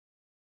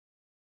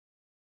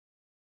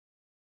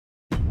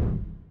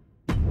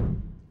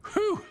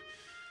Whew!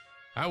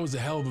 That was a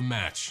hell of a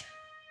match.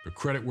 But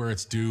credit where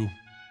it's due,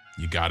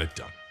 you got it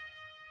done.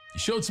 You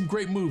showed some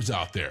great moves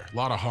out there, a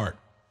lot of heart.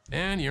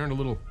 And you earned a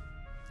little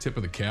tip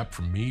of the cap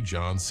from me,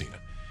 John Cena.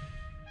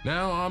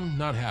 Now, I'm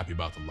not happy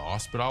about the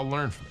loss, but I'll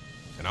learn from it.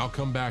 And I'll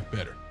come back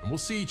better. And we'll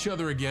see each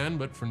other again,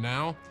 but for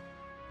now,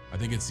 I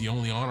think it's the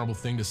only honorable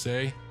thing to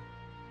say,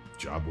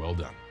 job well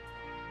done.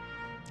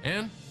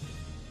 And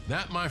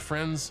that, my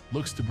friends,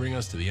 looks to bring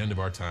us to the end of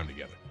our time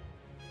together.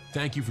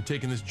 Thank you for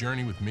taking this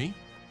journey with me.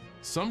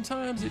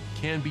 Sometimes it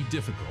can be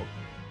difficult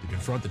to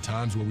confront the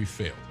times where we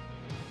failed,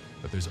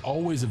 but there's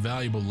always a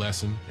valuable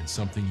lesson and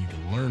something you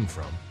can learn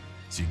from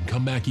so you can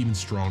come back even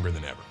stronger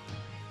than ever.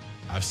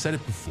 I've said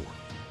it before,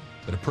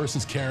 that a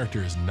person's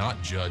character is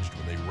not judged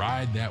when they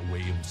ride that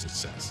wave of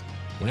success,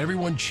 when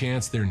everyone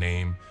chants their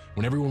name,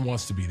 when everyone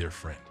wants to be their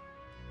friend.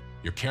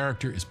 Your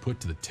character is put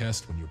to the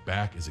test when your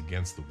back is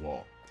against the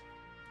wall.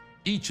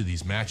 Each of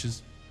these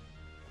matches,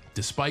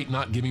 despite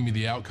not giving me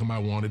the outcome I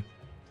wanted,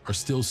 are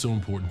still so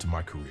important to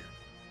my career.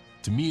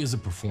 To me as a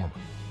performer,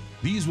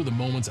 these were the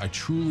moments I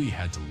truly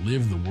had to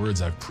live the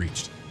words I've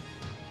preached.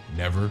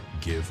 Never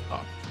give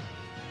up.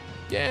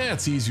 Yeah,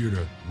 it's easier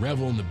to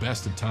revel in the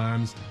best of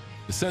times,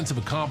 the sense of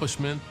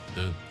accomplishment,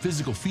 the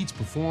physical feats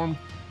performed,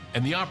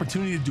 and the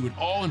opportunity to do it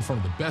all in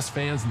front of the best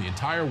fans in the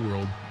entire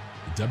world,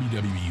 the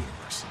WWE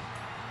Universe.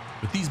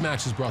 But these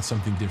matches brought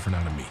something different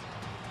out of me,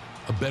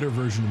 a better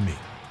version of me,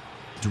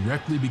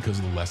 directly because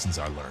of the lessons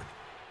I learned.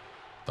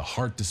 The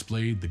heart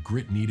displayed, the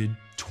grit needed,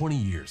 20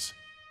 years.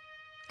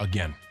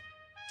 Again,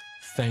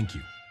 thank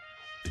you,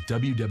 the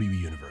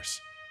WWE Universe,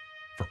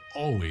 for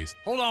always...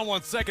 Hold on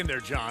 1 second there,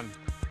 John.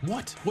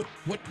 What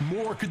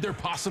more could there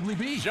possibly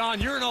be? John,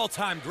 you're an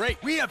all-time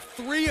great. We have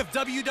 3 of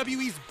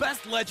WWE's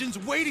best legends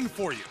waiting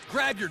for you.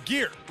 Grab your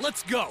gear.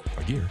 Let's go.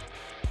 My gear?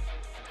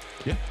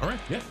 Yeah, all right,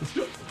 yeah, let's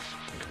do it.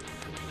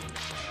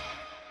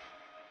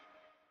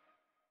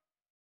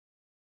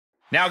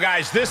 Now,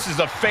 guys, this is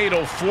a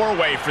fatal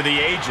 4-way for the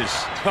ages.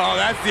 Oh,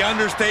 that's the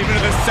understatement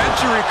of the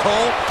century,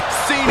 Cole.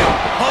 Cena,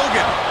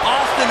 Hogan,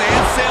 Austin,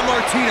 and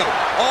Sammartino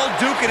all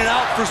duking it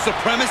out for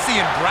supremacy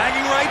and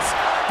bragging rights.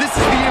 This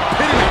is the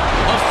epitome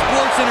of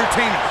sports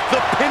entertainment, the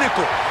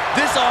pinnacle.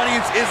 This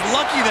audience is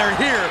lucky they're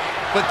here,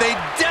 but they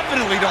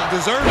definitely don't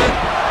deserve it.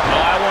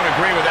 Well, I won't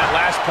agree with that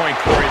last point,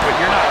 Corey, but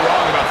you're not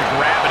wrong about the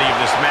gravity of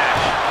this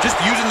match. Just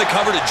using the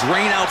cover to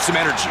drain out some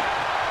energy.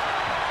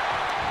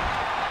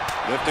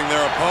 Lifting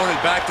their opponent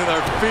back to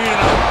their feet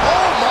and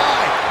oh my!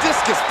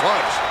 Discus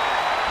punch.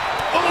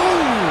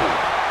 Ooh!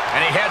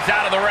 And he heads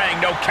out of the ring.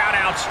 No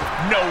countouts,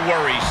 no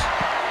worries.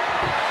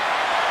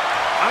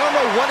 I don't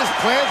know what his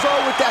plans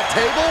are with that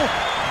table,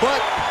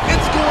 but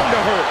it's going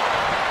to hurt.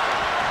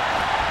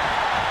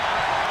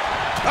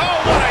 Oh,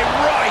 what a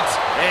right!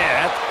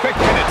 Yeah, that's quick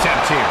pin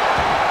attempt here.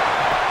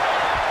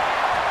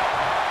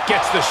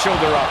 Gets the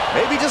shoulder up.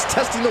 Maybe just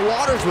testing the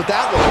waters with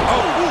that one.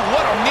 Oh, ooh,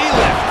 what a knee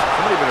lift.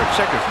 Somebody better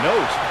check his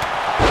nose.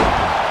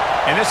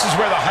 And this is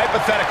where the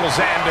hypotheticals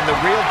end and the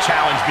real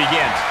challenge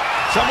begins.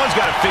 Someone's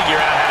got to figure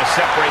out how to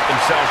separate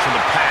themselves from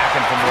the pack,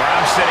 and from where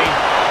I'm sitting,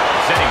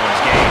 it's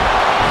anyone's game.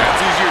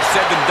 That's easier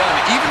said than done,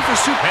 even for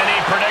super... Penny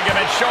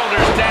predicament,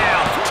 shoulders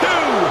down. 2!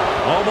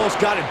 Almost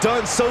got it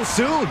done so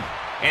soon.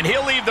 And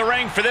he'll leave the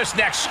ring for this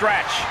next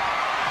stretch.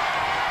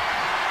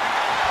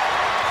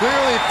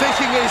 Clearly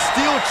thinking a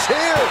steel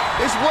chair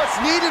is what's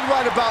needed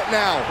right about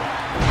now.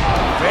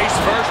 Face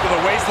first with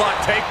a waistlock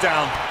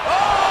takedown.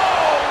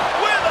 Oh,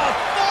 with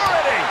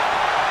authority.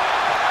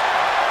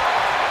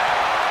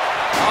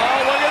 Oh,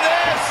 look at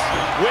this.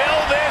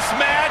 Will this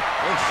match...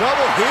 In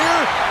trouble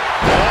here.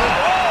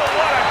 Oh,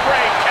 what a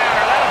great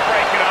counter. That'll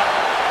break it up.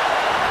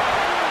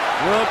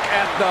 Look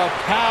at the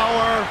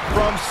power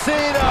from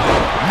Cena.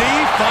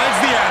 Knee finds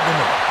the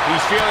abdomen.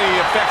 He's feeling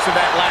the effects of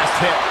that last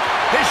hit.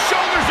 His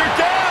shoulders are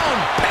down,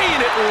 paying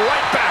it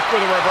right back with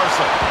a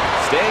reversal.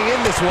 Staying in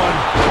this one.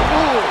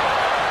 Ooh.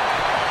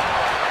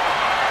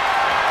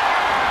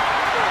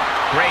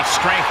 Great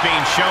strength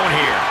being shown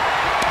here.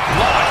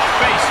 Launch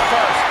face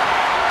first.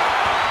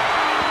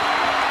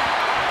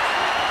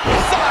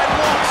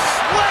 Sidewalk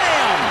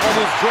slam.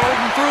 Almost drove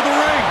him through the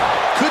ring.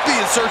 Could be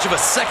in search of a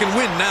second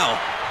win now.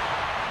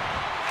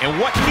 And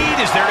what need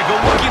is there to go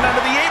looking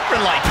under the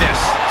apron like this?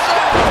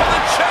 Oh, to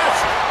the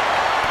chest.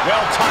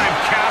 Well-timed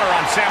counter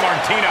on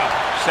Sammartino.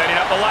 Setting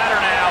up the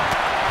ladder now.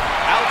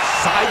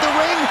 Outside the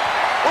ring?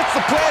 What's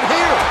the plan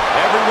here?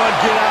 Everyone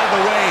get out of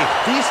the way.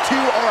 These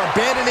two are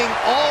abandoning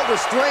all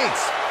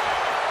restraints.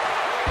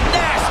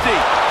 Nasty!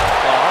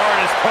 The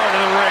hardest part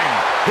of the ring.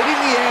 Hitting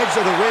the edge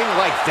of the ring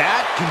like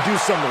that can do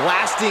some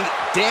lasting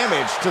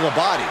damage to the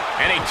body.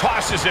 And he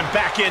tosses him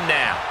back in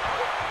now.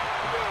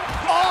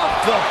 Off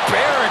the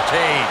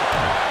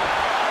barricade.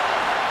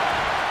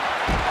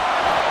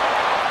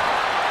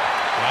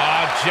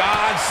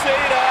 John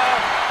Cena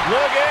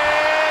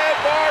looking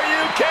for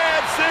you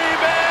can't see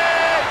me.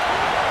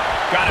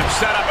 Got him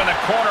set up in the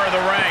corner of the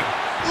ring.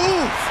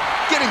 Oof!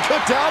 Getting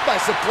cooked out by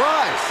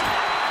surprise.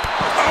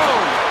 Oh!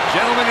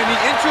 Gentlemen, in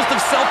the interest of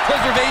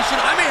self-preservation,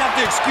 I may have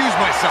to excuse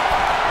myself.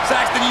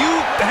 Saxton,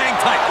 you hang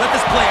tight. Let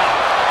this play out.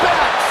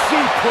 Back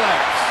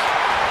suplex.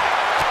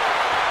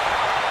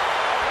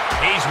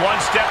 He's one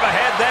step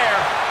ahead there.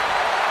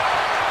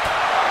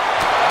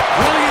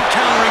 Brilliant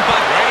countering by...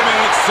 Wait a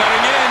minute,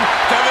 setting in.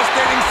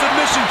 Devastating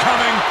submission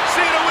coming.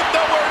 Cena with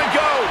nowhere to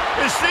go.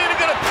 Is Cena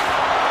gonna...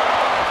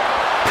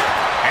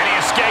 And he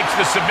escapes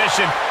the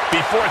submission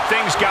before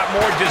things got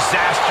more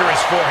disastrous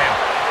for him.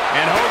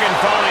 And Hogan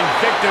falling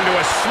victim to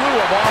a slew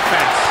of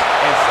offense.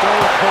 And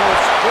Stone Cold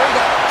straight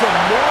up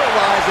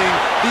demoralizing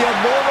the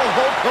immortal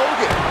Hulk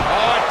Hogan.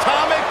 Oh,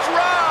 atomic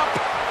drop.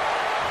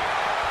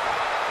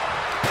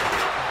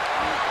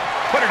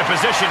 Put her to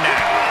position now.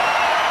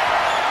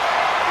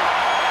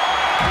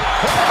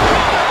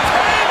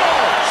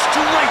 Table!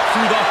 Straight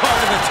through the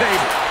heart of the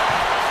table.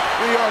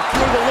 We are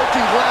through the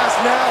looking glass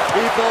now,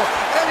 people.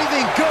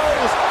 Anything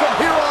goes from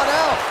here on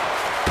out.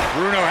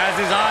 Bruno has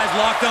his eyes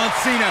locked on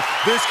Cena.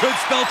 This could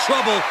spell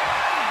trouble.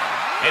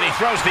 And he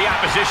throws the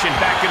opposition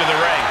back into the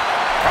ring.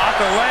 Caught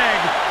the leg.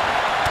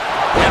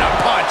 And a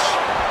punch.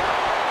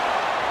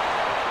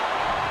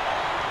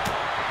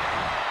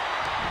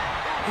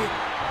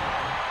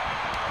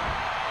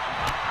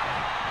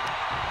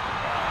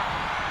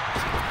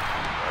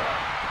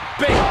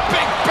 Big.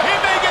 He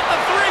may get the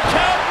 3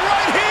 count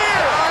right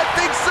here. I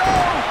think so.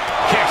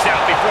 Kicks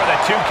out before the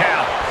 2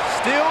 count.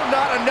 Still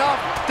not enough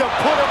to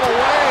put him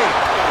away.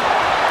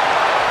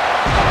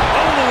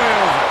 All the way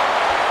over.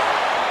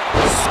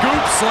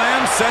 Scoop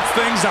slam sets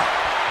things up.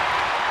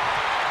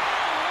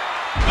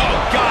 Oh,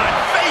 God.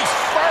 Face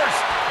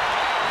first.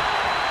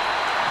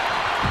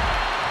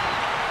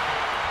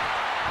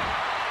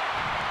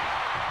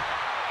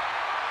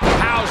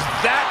 How's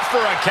that for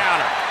a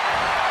counter?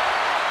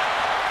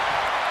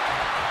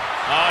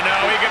 Oh,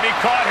 no. He could be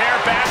caught here.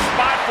 Bad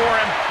spot for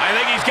him. I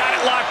think he's got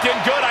it locked in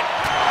good.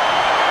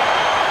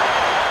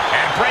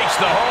 And breaks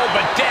the hold,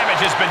 but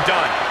damage has been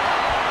done.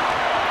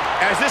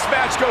 As this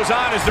match goes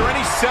on, is there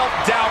any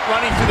self-doubt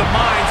running through the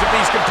minds of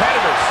these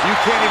competitors? You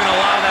can't even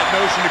allow that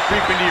notion to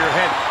creep into your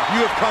head.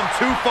 You have come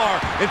too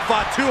far and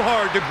fought too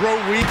hard to grow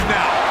weak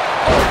now.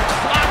 Oh,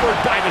 clobbered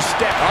by the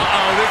step.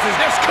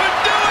 This could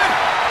do it!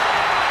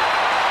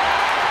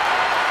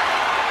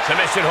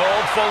 Submission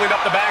hold, folding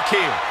up the back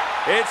heel.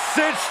 It's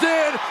cinched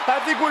in. I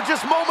think we're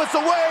just moments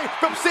away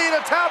from seeing a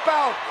tap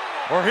out.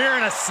 Or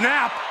hearing a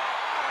snap.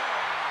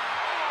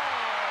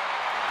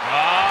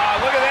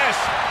 Look at this.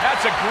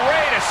 That's a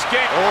great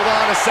escape. Hold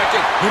on a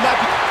second. He might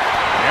be...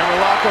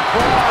 Hammerlock of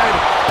pride.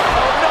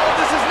 Oh, no,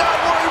 this is not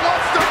where he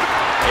wants to be.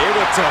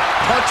 Able to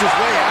punch his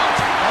way out.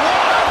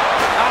 What?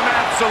 I'm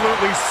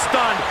absolutely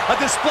stunned. A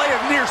display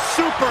of near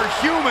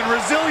superhuman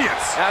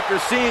resilience.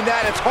 After seeing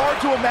that, it's hard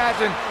to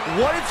imagine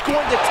what it's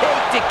going to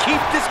take to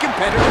keep this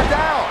competitor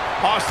down.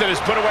 Austin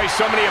has put away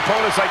so many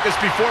opponents like this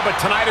before, but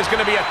tonight is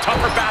going to be a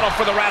tougher battle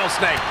for the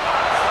Rattlesnake.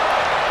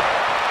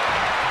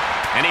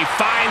 And he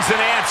finds an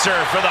answer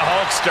for the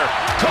Hulkster.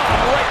 Caught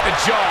him right in the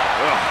jaw.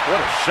 Ugh,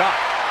 what a shot.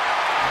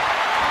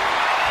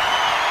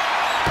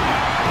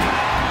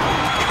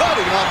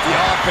 Cutting off the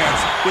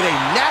offense with a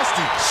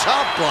nasty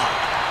chop block.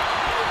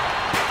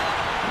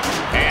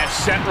 And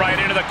sent right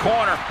into the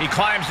corner. He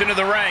climbs into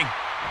the ring.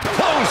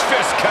 Closed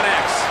fist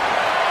connects.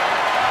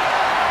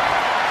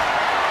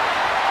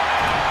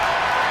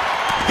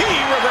 He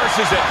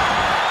reverses it.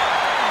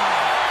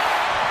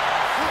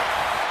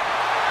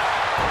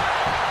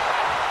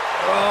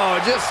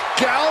 Oh, just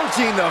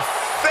gouging the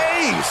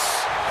face.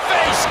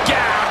 Face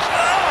gouge.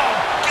 Oh,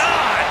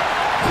 God.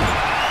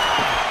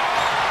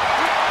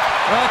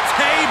 A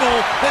table.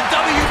 The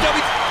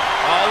WWE.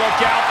 Oh, look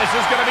out. This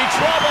is going to be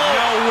trouble.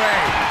 No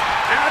way.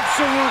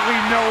 Absolutely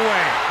no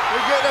way.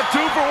 We're getting a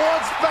 2-for-1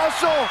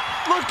 special.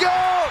 Look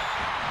out.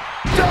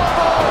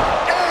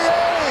 Double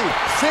AA.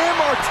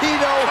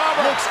 Sammartino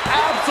looks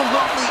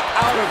absolutely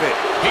out of it.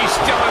 He's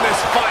still in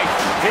this fight.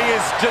 He is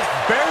just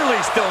barely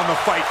still in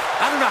the fight.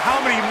 I don't know how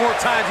many more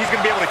times he's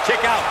going to be able to kick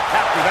out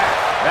after that.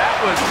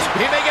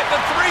 He may get the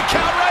 3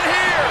 count right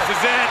here. This is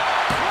it.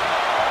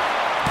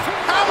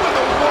 How in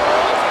the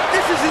world?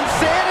 This is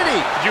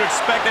insanity. Did you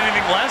expect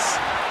anything less?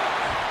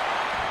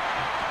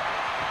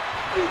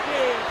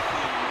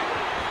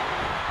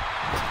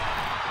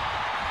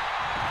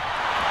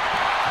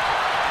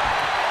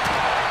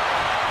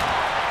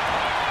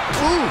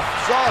 Ooh,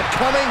 saw it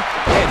coming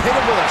and hit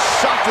him with a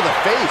shot to the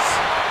face.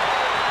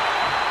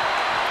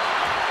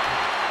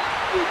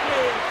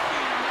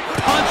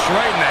 Punch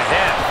right in the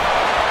head.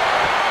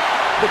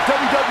 The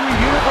WWE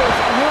Universe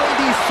really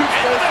needs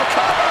superstars to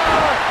cover.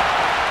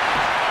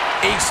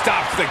 He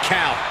stops the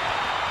count.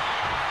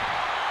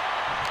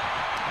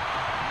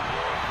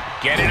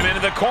 Getting him into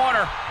the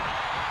corner.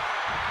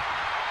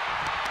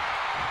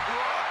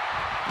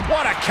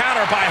 What a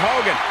counter by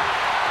Hogan.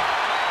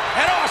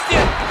 And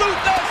Austin,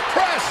 Luther's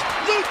press.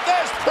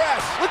 Luther's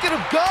press. Look at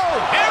him go.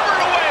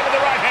 Hammered away with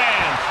the right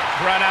hand.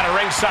 Run out of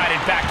ringside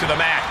and back to the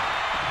mat.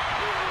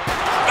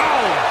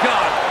 Oh,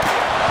 God.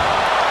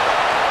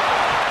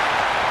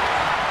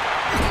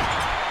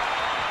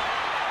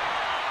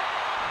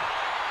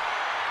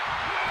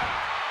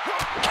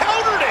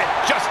 Countered it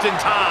just in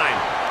time.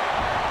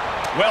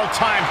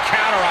 Well-timed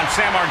counter on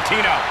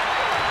Sammartino.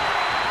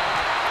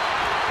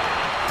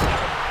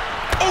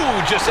 Ooh,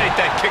 just ate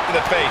that kick to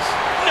the face.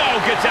 No,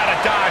 gets out of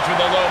dodge with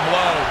a low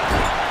blow.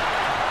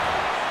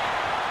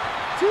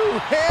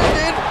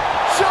 Two-handed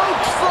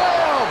choke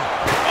slam.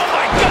 Oh,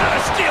 my God,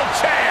 a steel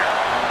chair.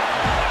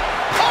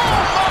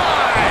 Oh,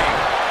 my!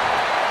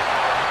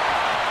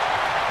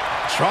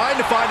 Trying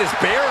to find his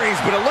bearings,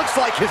 but it looks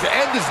like his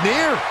end is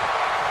near.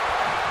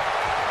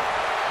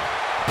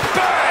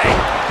 Bang!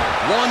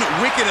 One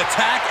wicked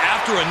attack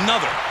after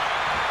another.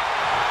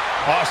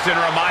 Austin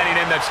reminding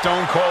him that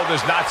Stone Cold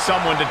is not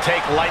someone to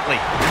take lightly.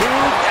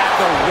 Moved at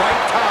the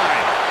right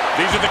time.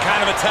 These are the kind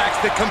of attacks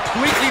that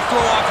completely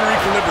throw off your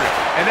equilibrium.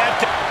 And that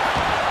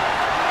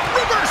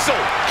reversal.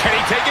 Can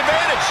he take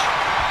advantage?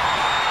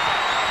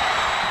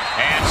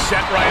 And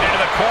set right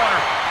into the corner.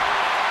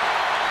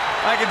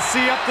 I can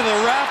see up to the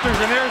rafters,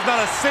 and there's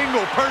not a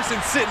single person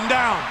sitting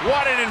down.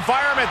 What an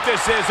environment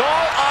this is.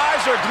 All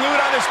eyes are glued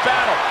on this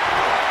battle.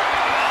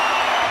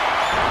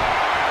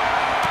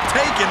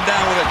 Taken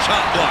down with a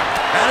chop block.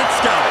 Had it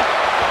scouted.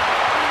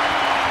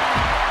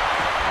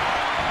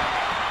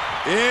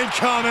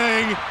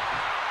 Incoming.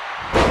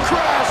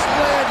 Crash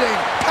landing.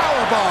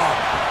 Powerbomb.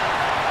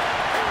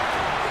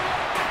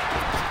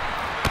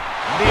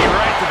 Knee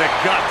right to the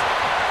gut.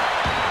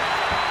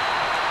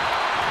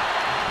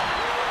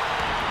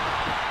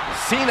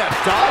 Cena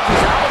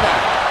dodges out of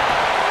that.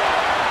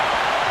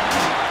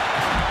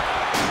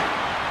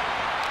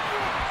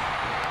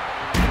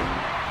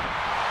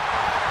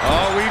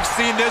 Oh, we've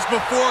seen this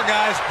before,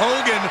 guys.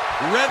 Hogan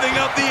revving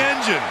up the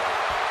engine.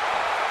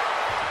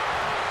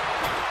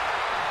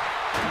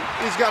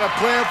 He's got a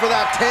plan for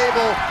that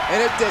table,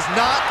 and it does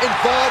not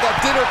involve a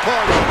dinner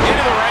party.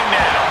 Into the ring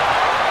now.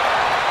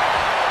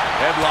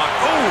 Headlock.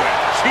 Oh,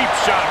 cheap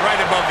shot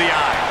right above the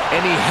eye.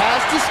 And he has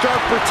to start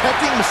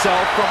protecting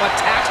himself from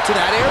attacks to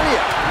that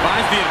area.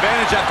 Finds the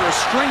advantage after a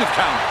string of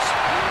counters.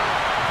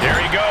 There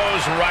he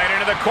goes, right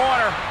into the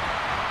corner.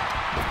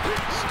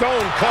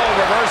 Stone Cold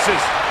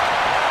reverses.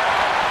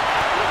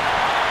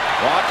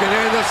 Walking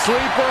in the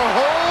sleeper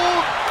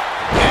hold,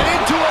 and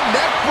into a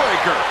neck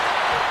breaker.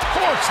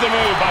 Forks the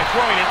move by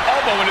throwing an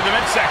elbow into the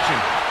midsection.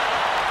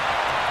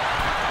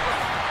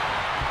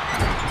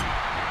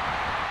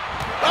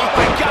 Oh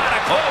my God,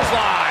 a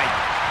clothesline.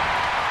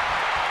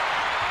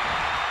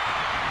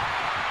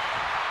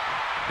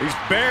 He's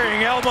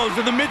burying elbows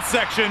in the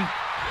midsection.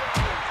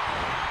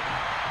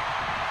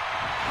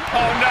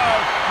 Oh no,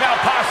 now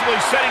possibly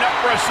setting up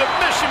for a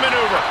submission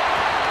maneuver.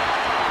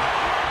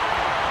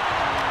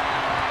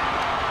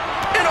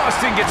 And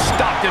Austin gets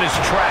stopped in his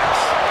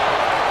tracks.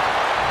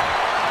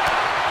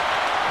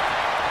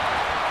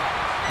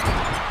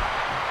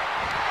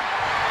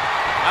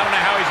 I don't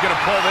know how he's going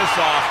to pull this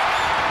off.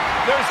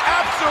 There's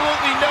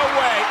absolutely no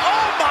way.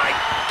 Oh my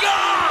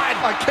God!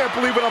 I can't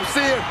believe what I'm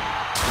seeing.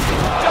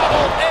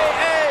 Double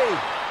AA!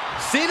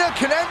 Cena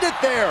can end it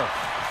there.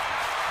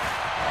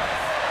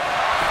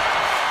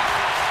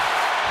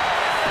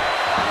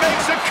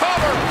 Makes a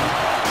cover.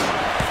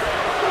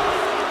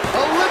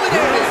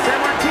 Eliminated.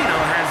 Sammartino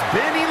has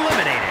been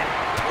eliminated.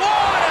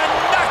 What a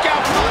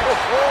knockout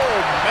punch! Oh,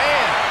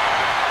 man.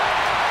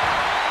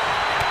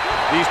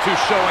 These two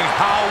showing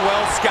how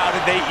well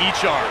scouted they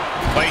each are.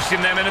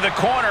 Placing them into the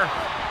corner.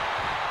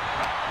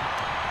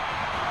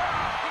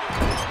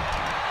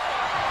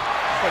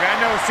 Look, I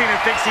know Cena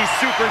thinks he's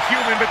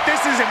superhuman, but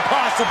this is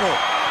impossible.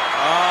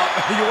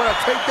 You want to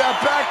take that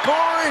back,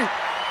 Corey?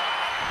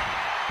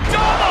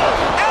 Double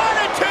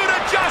attitude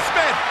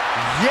adjustment!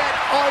 Yet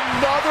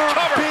another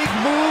Cover. big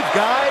move,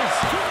 guys.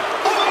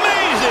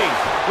 Amazing!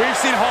 We've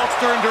seen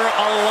Hulkster endure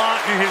a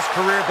lot in his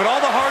career, but all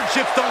the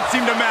hardships don't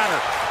seem to matter.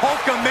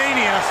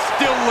 Hulkamania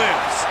still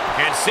lives.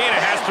 And Cena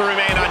has to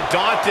remain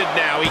undaunted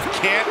now. He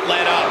can't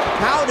let up.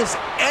 How does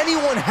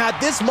anyone have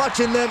this much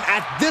in them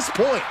at this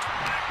point?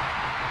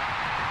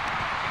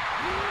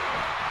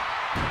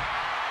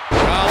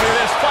 Oh, look at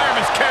this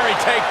fireman's carry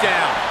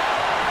takedown.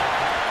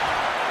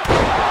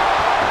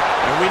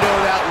 And we know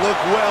that look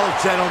well,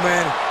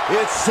 gentlemen.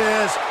 It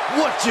says,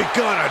 what you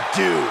gonna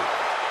do?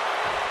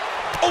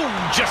 Oh,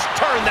 just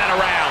turn that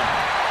around.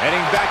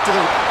 Heading back to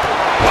the...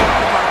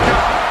 Oh, my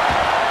God.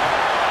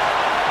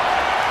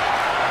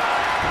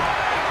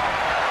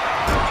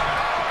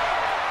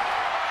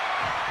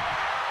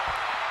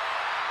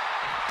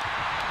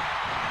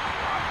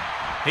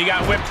 He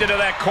got whipped into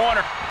that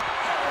corner.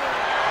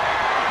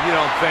 You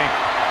don't think?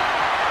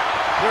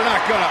 They're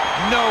not gonna.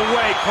 No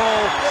way,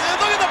 Cole.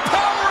 Look at the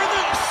power and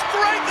the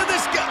strength of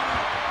this guy.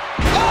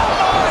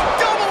 Oh,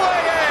 double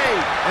AA!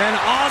 And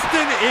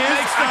Austin is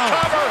Makes the out.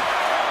 cover.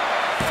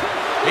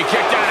 He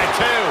kicked out at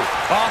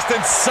 2.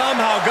 Austin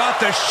somehow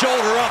got the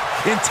shoulder up.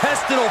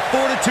 Intestinal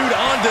fortitude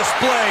on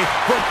display.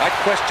 I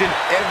questioned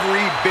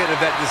every bit of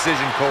that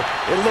decision, Cole.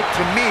 It looked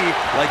to me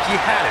like he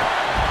had it.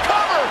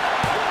 Cover!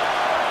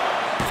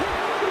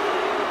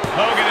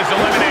 Hogan is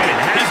eliminated.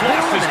 He's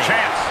lost his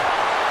chance.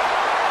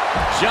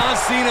 John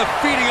Cena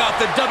feeding off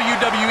the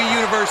WWE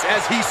Universe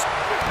as he's...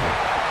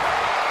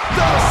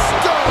 The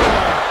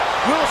Stunner.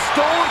 Will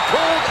Stone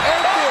Cold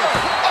end this?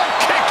 A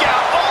kick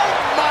out. Oh,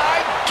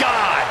 my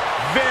God.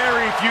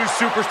 Very few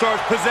superstars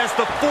possess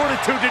the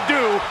fortitude to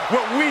do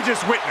what we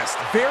just witnessed.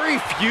 Very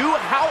few?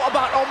 How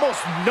about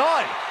almost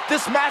none?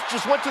 This match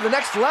just went to the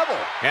next level.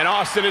 And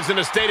Austin is in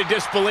a state of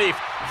disbelief.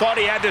 Thought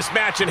he had this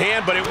match in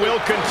hand, but it will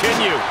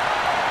continue.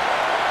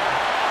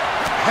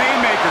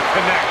 Haymaker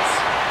connects.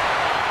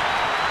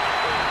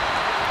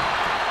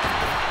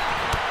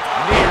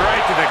 Knee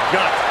right to the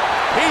gut.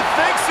 He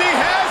thinks he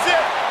has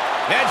it.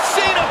 And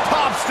Cena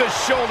pops the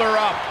shoulder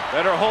up.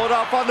 Better hold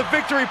up on the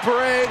victory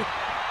parade.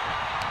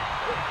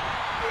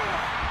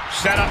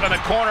 Set up in the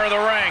corner of the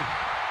ring.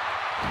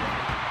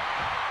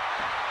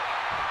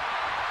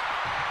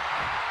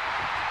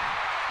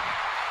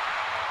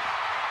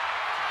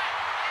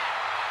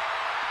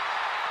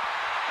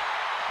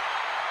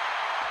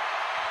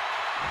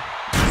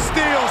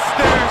 Steel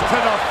stares to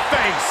the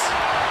face.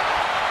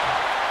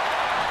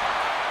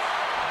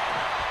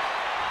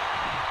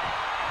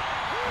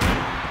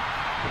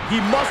 He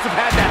must have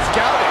had that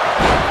scouting.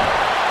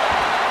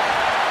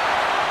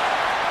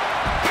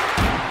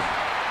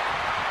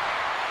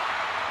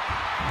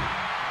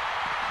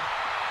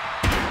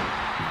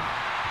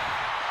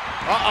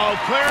 Uh-oh,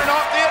 clearing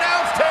off the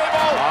announce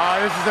table.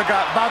 This is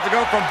about to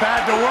go from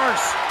bad to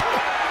worse.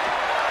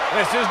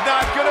 This is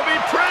not going to be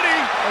pretty.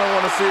 I don't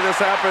want to see this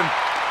happen.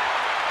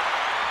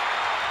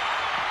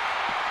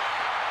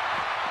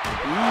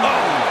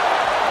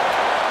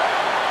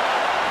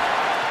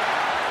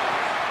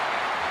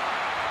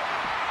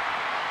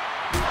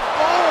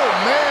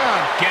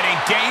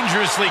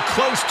 Dangerously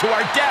close to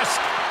our desk.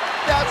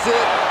 That's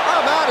it.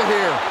 I'm out of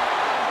here.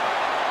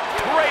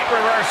 Great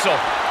reversal.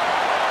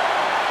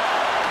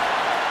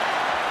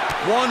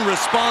 One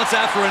response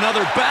after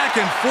another. Back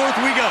and forth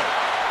we go.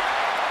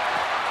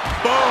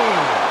 Boom.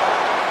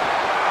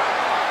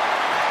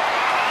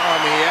 On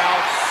the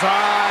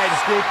outside.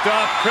 Scooped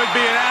up. Could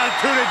be an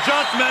attitude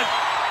adjustment.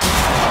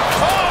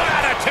 Oh,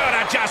 attitude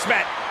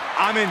adjustment.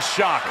 I'm in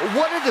shock.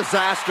 What a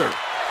disaster.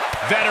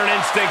 Veteran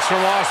instincts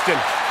from Austin.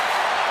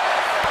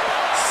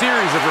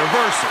 Series of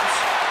reversals.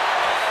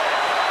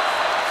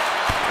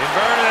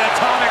 Inverted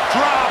atomic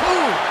drop.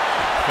 Ooh.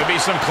 Could be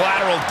some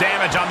collateral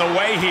damage on the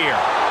way here.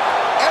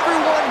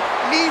 Everyone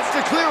needs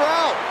to clear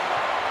out,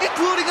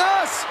 including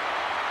us.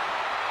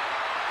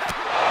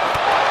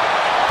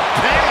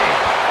 Bang.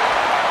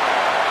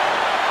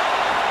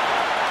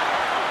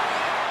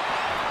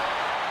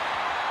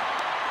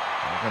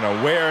 They're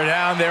gonna wear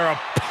down their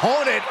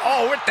opponent.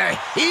 Oh, with the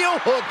heel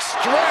hook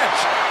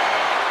stretch.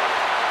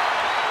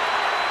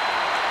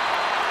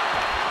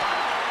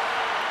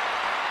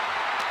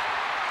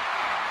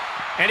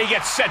 And he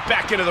gets set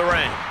back into the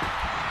ring.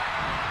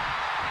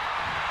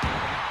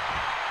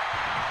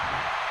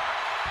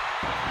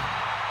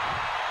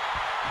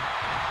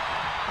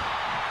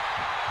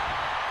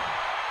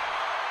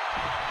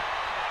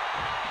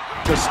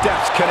 The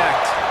steps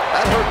connect.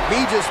 That hurt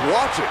me just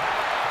watching.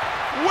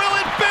 Will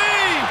it be?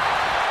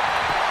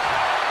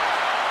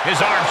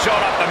 His arm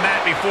showed up the mat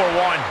before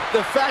one.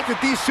 The fact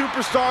that these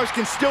superstars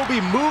can still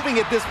be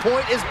moving at this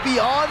point is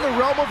beyond the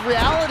realm of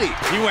reality.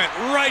 He went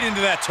right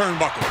into that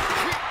turnbuckle.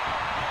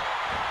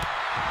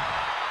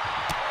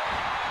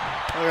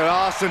 Look at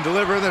Austin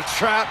delivering the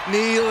trap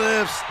knee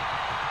lifts.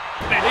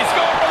 And he's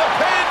going for the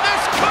pin.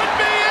 This could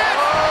be it.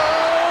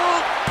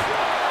 Oh.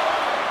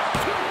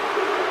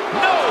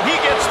 No, he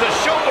gets the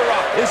shoulder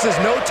up. This is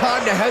no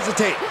time to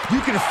hesitate.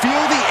 You can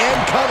feel the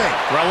end coming.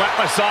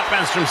 Relentless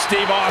offense from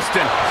Steve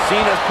Austin.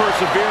 Cena's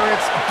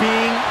perseverance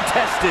being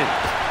tested.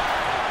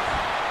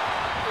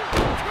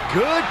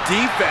 Good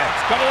defense.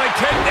 Gonna lay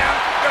 10 down.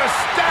 Gonna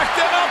stack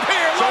them up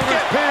here. Look Shoulders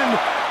at pinned.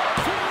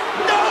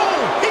 No!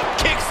 He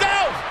kicks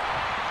out.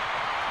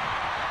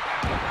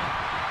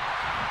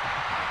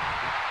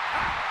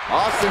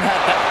 Austin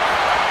had that.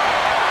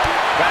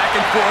 Back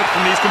and forth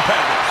from these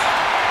competitors.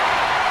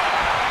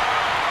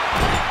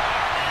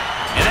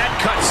 And that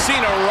cuts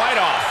Cena right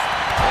off.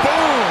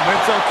 Boom!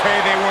 It's okay,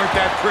 they weren't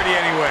that pretty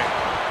anyway.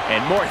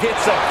 And more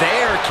hits up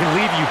there can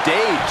leave you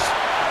dazed.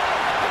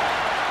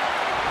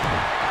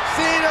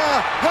 Cena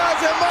has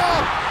him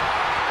up.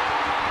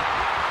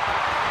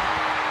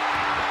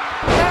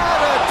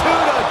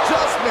 Attitude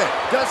adjustment.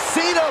 Does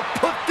Cena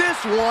put this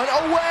one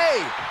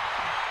away?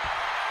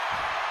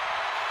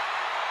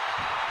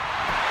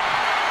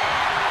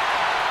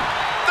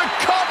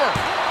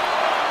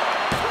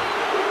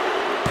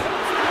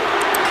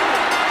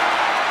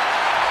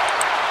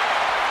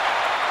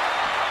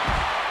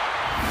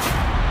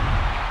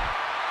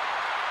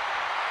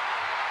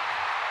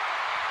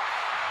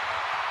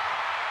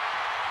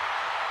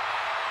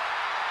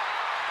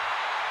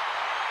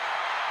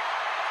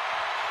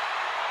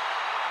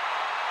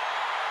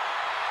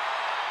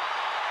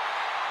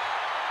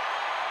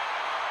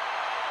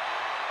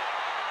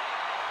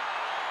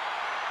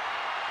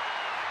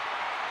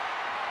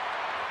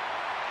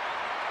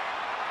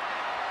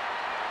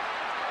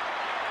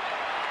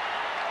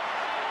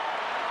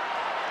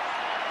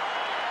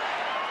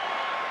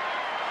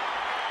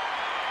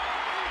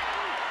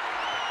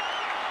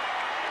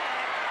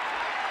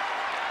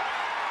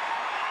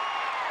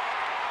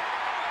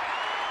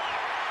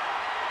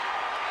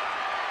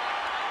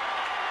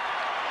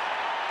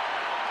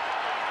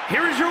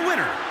 here is your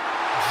winner,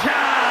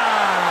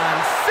 John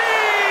Cena!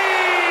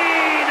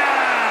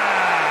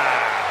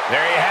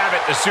 There you have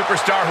it, the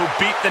superstar who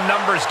beat the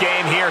numbers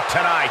game here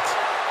tonight.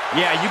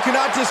 Yeah, you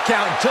cannot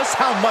discount just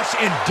how much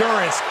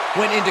endurance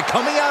went into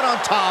coming out on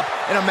top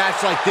in a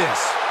match like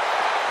this.